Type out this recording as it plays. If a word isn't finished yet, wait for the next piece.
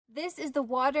This is the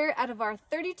water out of our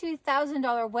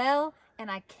 $32,000 well,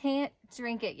 and I can't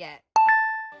drink it yet.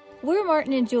 We're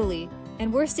Martin and Julie,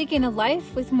 and we're seeking a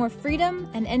life with more freedom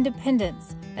and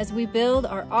independence as we build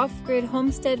our off-grid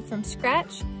homestead from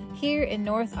scratch here in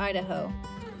North Idaho.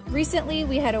 Recently,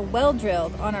 we had a well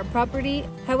drilled on our property.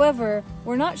 However,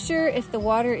 we're not sure if the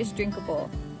water is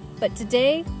drinkable. But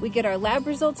today, we get our lab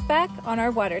results back on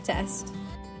our water test.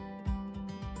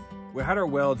 We had our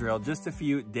well drilled just a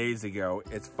few days ago.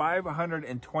 It's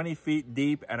 520 feet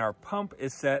deep and our pump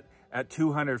is set at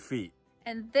 200 feet.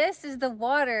 And this is the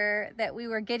water that we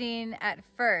were getting at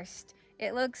first.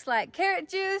 It looks like carrot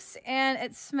juice and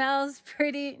it smells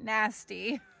pretty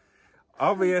nasty.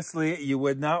 Obviously, you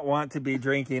would not want to be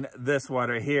drinking this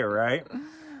water here, right?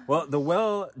 Well, the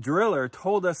well driller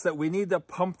told us that we need to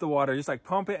pump the water, just like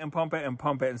pump it and pump it and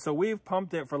pump it. And so we've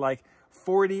pumped it for like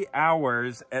 40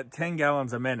 hours at 10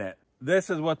 gallons a minute.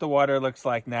 This is what the water looks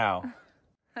like now.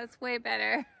 That's way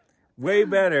better. Way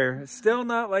better. Still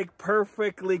not like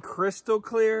perfectly crystal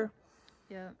clear.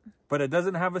 Yep. But it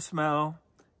doesn't have a smell.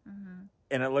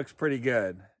 And it looks pretty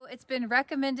good. It's been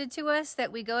recommended to us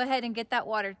that we go ahead and get that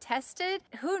water tested.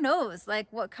 Who knows, like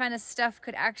what kind of stuff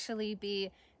could actually be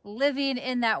living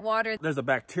in that water. There's a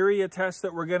bacteria test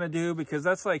that we're gonna do because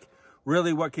that's like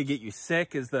really what could get you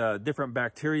sick is the different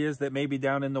bacterias that may be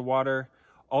down in the water.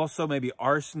 Also, maybe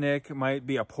arsenic might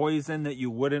be a poison that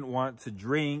you wouldn't want to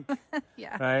drink.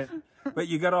 Yeah. Right? But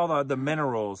you got all the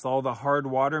minerals, all the hard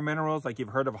water minerals, like you've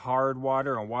heard of hard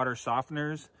water and water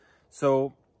softeners.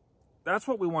 So that's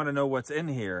what we want to know what's in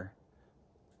here.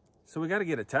 So we got to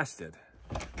get it tested.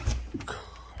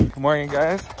 Good morning,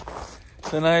 guys.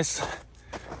 It's a nice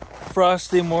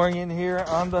frosty morning here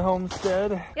on the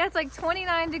homestead. Yeah, it's like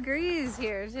 29 degrees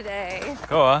here today.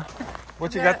 Cool, huh?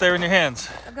 What you got there in your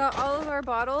hands? I've got all of our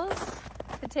bottles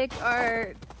to take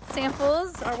our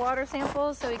samples, our water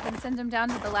samples, so we can send them down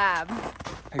to the lab.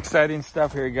 Exciting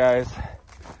stuff here, guys.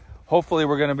 Hopefully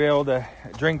we're gonna be able to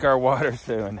drink our water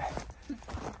soon.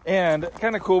 And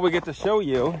kind of cool, we get to show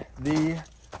you the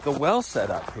well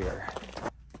setup here.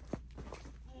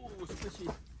 Oh,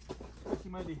 squishy, squishy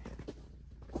muddy.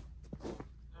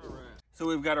 So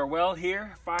we've got our well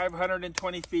here,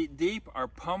 520 feet deep. Our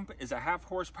pump is a 1/2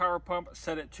 horsepower pump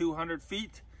set at 200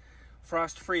 feet.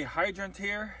 Frost-free hydrant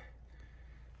here.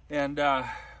 And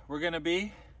we're gonna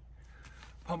be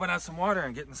pumping out some water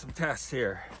and getting some tests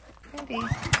here. Ready.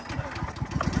 Let's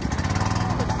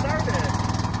start it.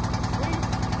 Sweet.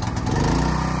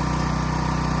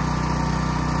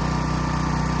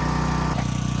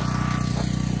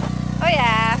 Oh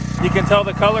yeah. You can tell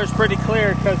the color's pretty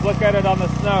clear because look at it on the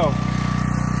snow.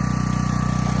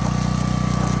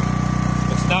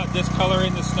 Not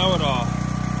discoloring the snow at all.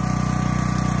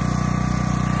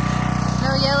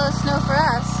 No yellow snow for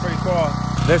us. Pretty cool.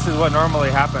 This is what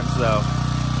normally happens though.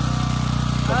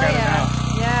 Look at it now.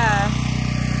 Yeah.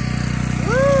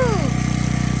 Woo!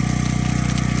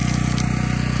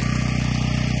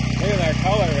 Look at that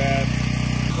color, man.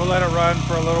 We'll let it run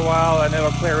for a little while and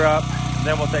it'll clear up. And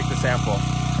then we'll take the sample.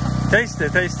 Taste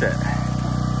it, taste it.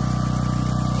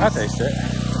 I'll taste it.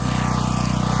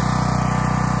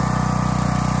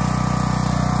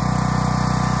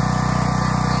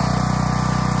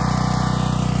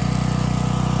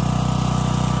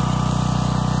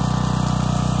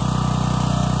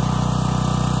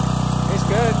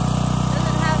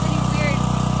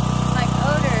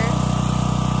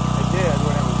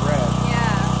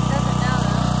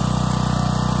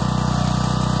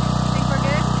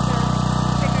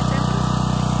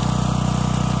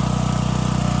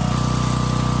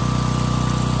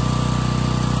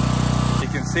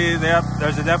 See,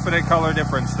 there's a definite color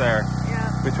difference there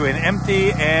between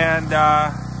empty and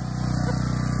not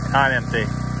empty.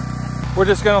 We're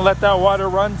just gonna let that water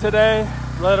run today,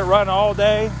 let it run all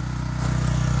day.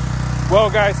 Well,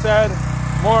 guy said,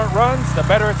 more it runs, the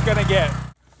better it's gonna get.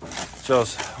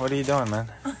 Jules, what are you doing, man?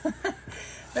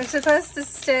 They're supposed to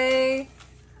stay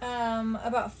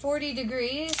about 40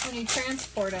 degrees when you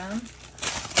transport them,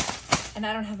 and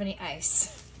I don't have any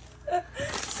ice.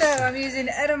 So I'm using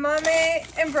edamame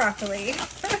and broccoli.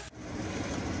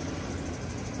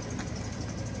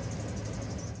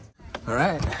 All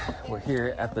right, we're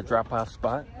here at the drop-off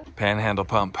spot. Panhandle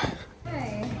pump.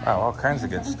 Hey. Wow, all kinds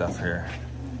of good stuff here.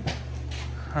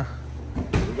 Huh.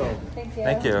 Here we go. Thank you.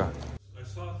 Thank you. I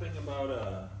saw a thing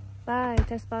about Bye,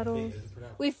 test bottles.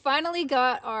 We finally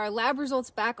got our lab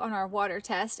results back on our water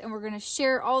test, and we're going to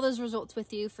share all those results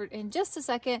with you in just a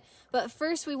second. But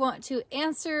first, we want to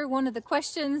answer one of the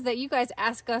questions that you guys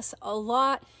ask us a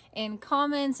lot in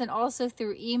comments and also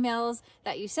through emails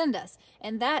that you send us.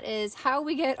 And that is how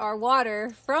we get our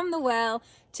water from the well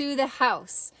to the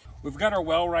house. We've got our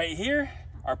well right here.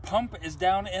 Our pump is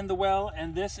down in the well,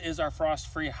 and this is our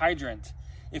frost-free hydrant.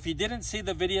 If you didn't see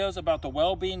the videos about the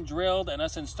well being drilled and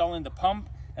us installing the pump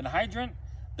and hydrant,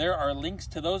 there are links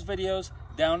to those videos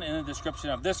down in the description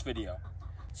of this video.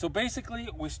 So basically,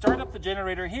 we start up the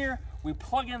generator here, we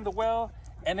plug in the well,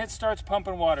 and it starts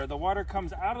pumping water. The water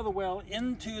comes out of the well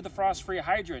into the frost-free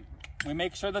hydrant. We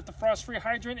make sure that the frost-free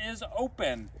hydrant is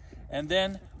open, and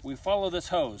then we follow this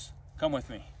hose. Come with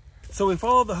me. So we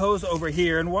follow the hose over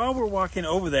here, and while we're walking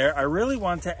over there, I really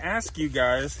want to ask you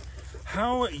guys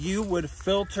how you would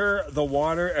filter the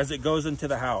water as it goes into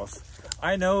the house.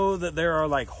 I know that there are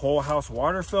like whole house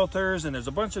water filters, and there's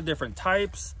a bunch of different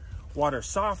types, water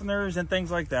softeners and things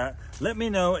like that. Let me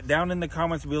know down in the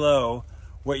comments below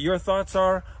what your thoughts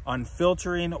are on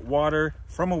filtering water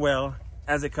from a well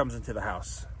as it comes into the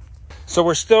house. So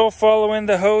we're still following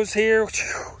the hose here.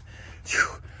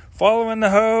 Following the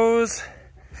hose.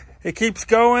 It keeps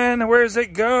going. Where does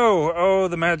it go? Oh,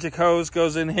 the magic hose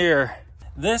goes in here.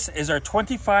 This is our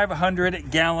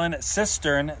 2,500 gallon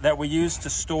cistern that we use to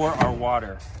store our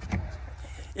water.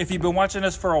 If you've been watching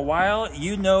us for a while,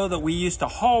 you know that we used to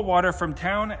haul water from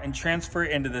town and transfer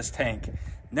it into this tank.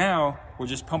 Now, we're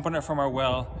just pumping it from our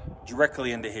well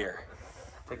directly into here.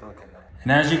 Take a look at that.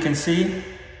 And as you can see,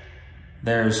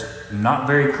 there's not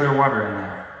very clear water in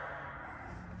there.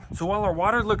 So while our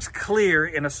water looks clear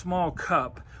in a small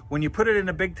cup, when you put it in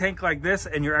a big tank like this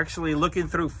and you're actually looking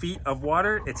through feet of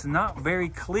water, it's not very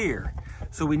clear.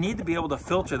 So we need to be able to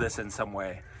filter this in some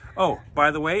way. Oh,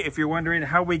 by the way, if you're wondering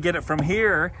how we get it from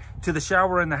here to the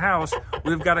shower in the house,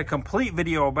 we've got a complete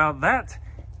video about that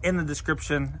in the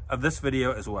description of this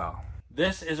video as well.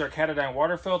 This is our Katadyn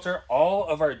water filter. All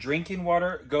of our drinking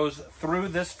water goes through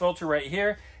this filter right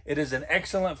here. It is an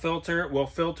excellent filter. Will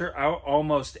filter out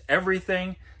almost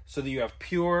everything so that you have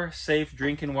pure, safe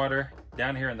drinking water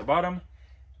down here in the bottom,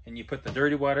 and you put the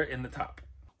dirty water in the top.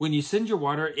 When you send your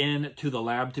water in to the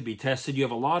lab to be tested, you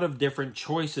have a lot of different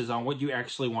choices on what you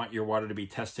actually want your water to be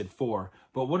tested for.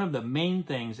 But one of the main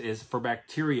things is for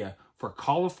bacteria, for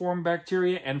coliform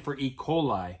bacteria and for E.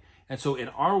 coli. And so in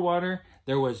our water,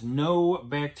 there was no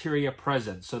bacteria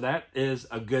present. So that is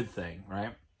a good thing,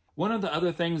 right? One of the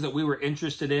other things that we were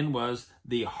interested in was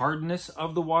the hardness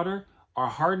of the water. Our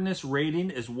hardness rating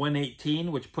is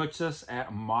 118, which puts us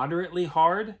at moderately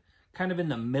hard, kind of in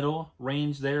the middle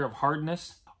range there of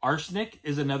hardness. Arsenic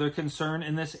is another concern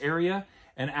in this area,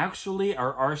 and actually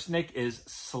our arsenic is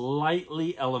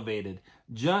slightly elevated,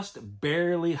 just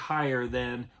barely higher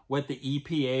than what the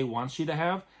EPA wants you to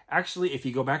have. Actually, if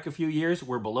you go back a few years,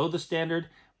 we're below the standard,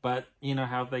 but you know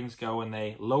how things go, and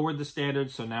they lowered the standard,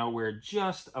 so now we're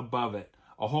just above it.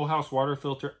 A whole house water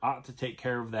filter ought to take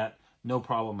care of that, no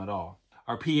problem at all.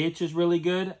 Our pH is really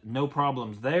good, no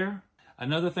problems there.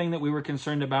 Another thing that we were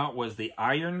concerned about was the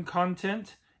iron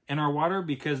content in our water,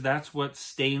 because that's what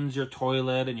stains your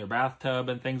toilet and your bathtub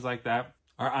and things like that.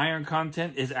 Our iron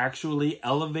content is actually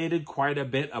elevated quite a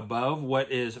bit above what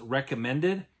is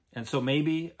recommended, and so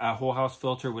maybe a whole house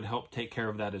filter would help take care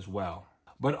of that as well.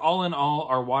 But all in all,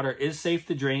 our water is safe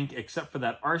to drink, except for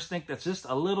that arsenic that's just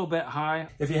a little bit high.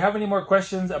 If you have any more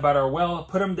questions about our well,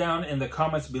 put them down in the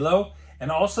comments below. And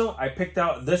also, I picked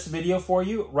out this video for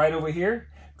you right over here.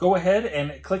 Go ahead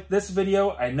and click this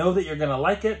video. I know that you're gonna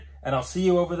like it, and I'll see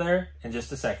you over there in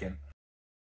just a second.